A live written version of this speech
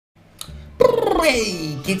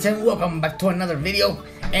Hey kids, and welcome back to another video.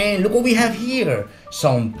 And look what we have here,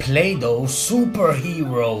 some Play-Doh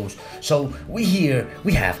Superheroes. So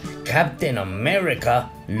we have Captain America.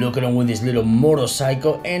 Look at him with his little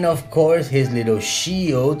motorcycle, and of course his little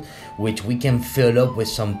shield, which we can fill up with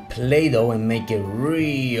some Play-Doh and make it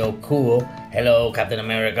real cool. Hello Captain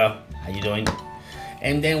America, how you doing?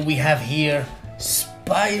 And then we have here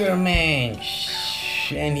Spiderman,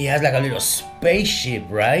 and he has like a little spaceship,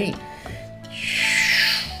 right?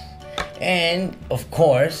 And of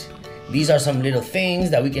course, these are some little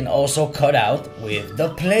things that we can also cut out with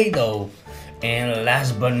the Play-Doh. And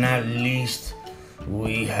last but not least,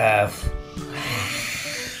 we have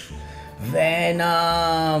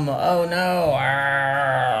Venom. Oh no.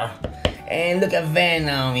 And look at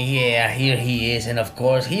Venom. Yeah, here he is. And of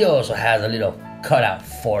course, he also has a little cutout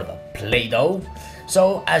for the Play-Doh.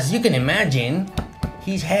 So as you can imagine,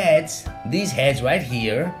 these heads right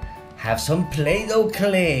here, have some Play-Doh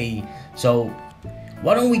clay. So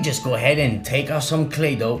why don't we just go ahead and take out some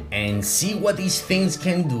Play-Doh and see what these things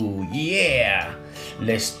can do. Yeah,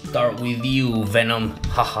 let's start with you, Venom.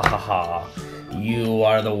 Ha ha ha ha. You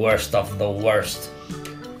are the worst of the worst.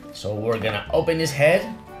 So we're gonna open his head,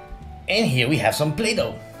 and here we have some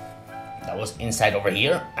Play-Doh that was inside over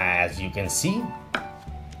here, as you can see.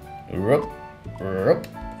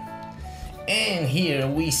 And here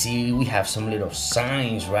we have some little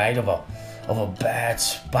signs, right, of a bad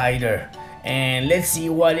spider. And let's see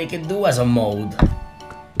what it can do as a mold.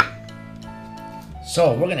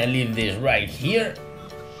 So we're gonna leave this right here,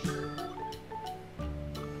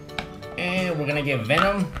 and we're gonna get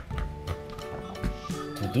Venom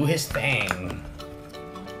to do his thing.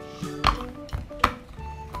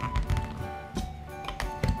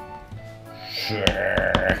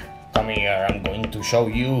 Sure, come here, I'm going to show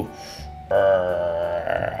you.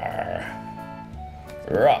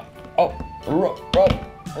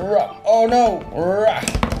 Oh no!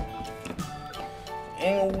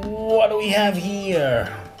 And what do we have here?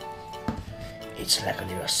 It's like a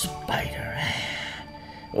little spider.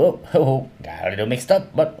 Oh, got a little mixed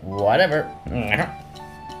up, but whatever.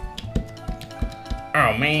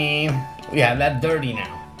 Oh man, we have that dirty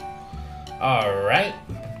now. Alright.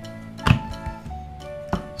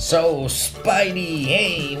 So, Spidey,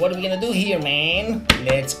 hey, what are we gonna do here, man?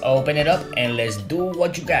 Let's open it up and let's do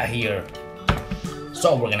what you got here.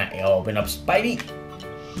 So, we're gonna open up Spidey.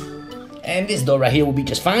 And this door right here will be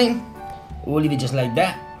just fine. We'll leave it just like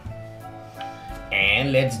that.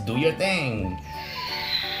 And let's do your thing.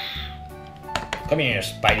 Come here,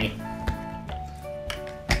 Spidey.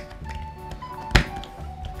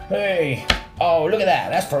 Hey, oh, look at that,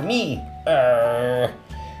 that's for me.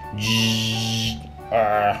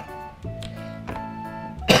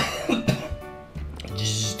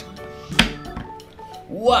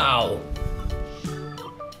 Wow.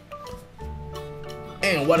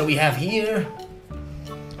 And what do we have here?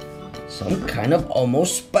 Some kind of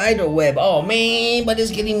almost spider web. Oh man, but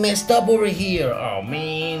it's getting messed up over here. Oh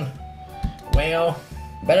man. Well,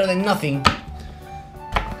 better than nothing.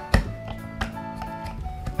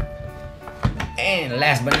 And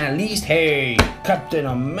last but not least, hey, Captain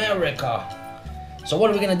America. So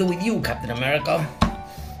what are we gonna do with you, Captain America?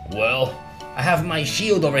 Well, I have my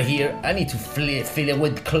shield over here. I need to fill it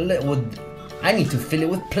with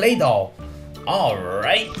Play-Doh. All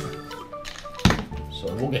right.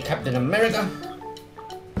 So we'll get Captain America,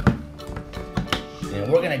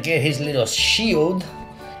 and we're gonna get his little shield,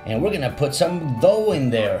 and we're gonna put some dough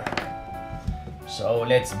in there. So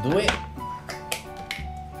let's do it.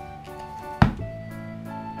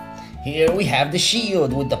 Here we have the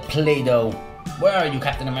shield with the Play-Doh. Where are you,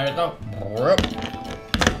 Captain America?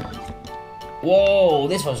 Whoa,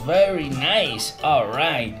 this was very nice.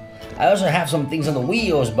 Alright. I also have some things on the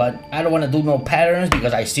wheels, but I don't want to do no patterns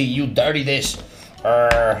because I see you dirty this.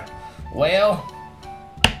 Well,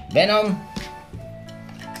 Venom,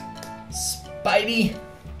 Spidey.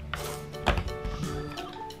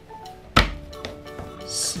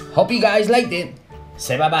 Hope you guys liked it.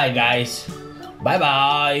 Say bye-bye, guys.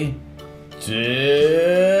 Bye-bye.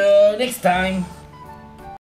 Till next time.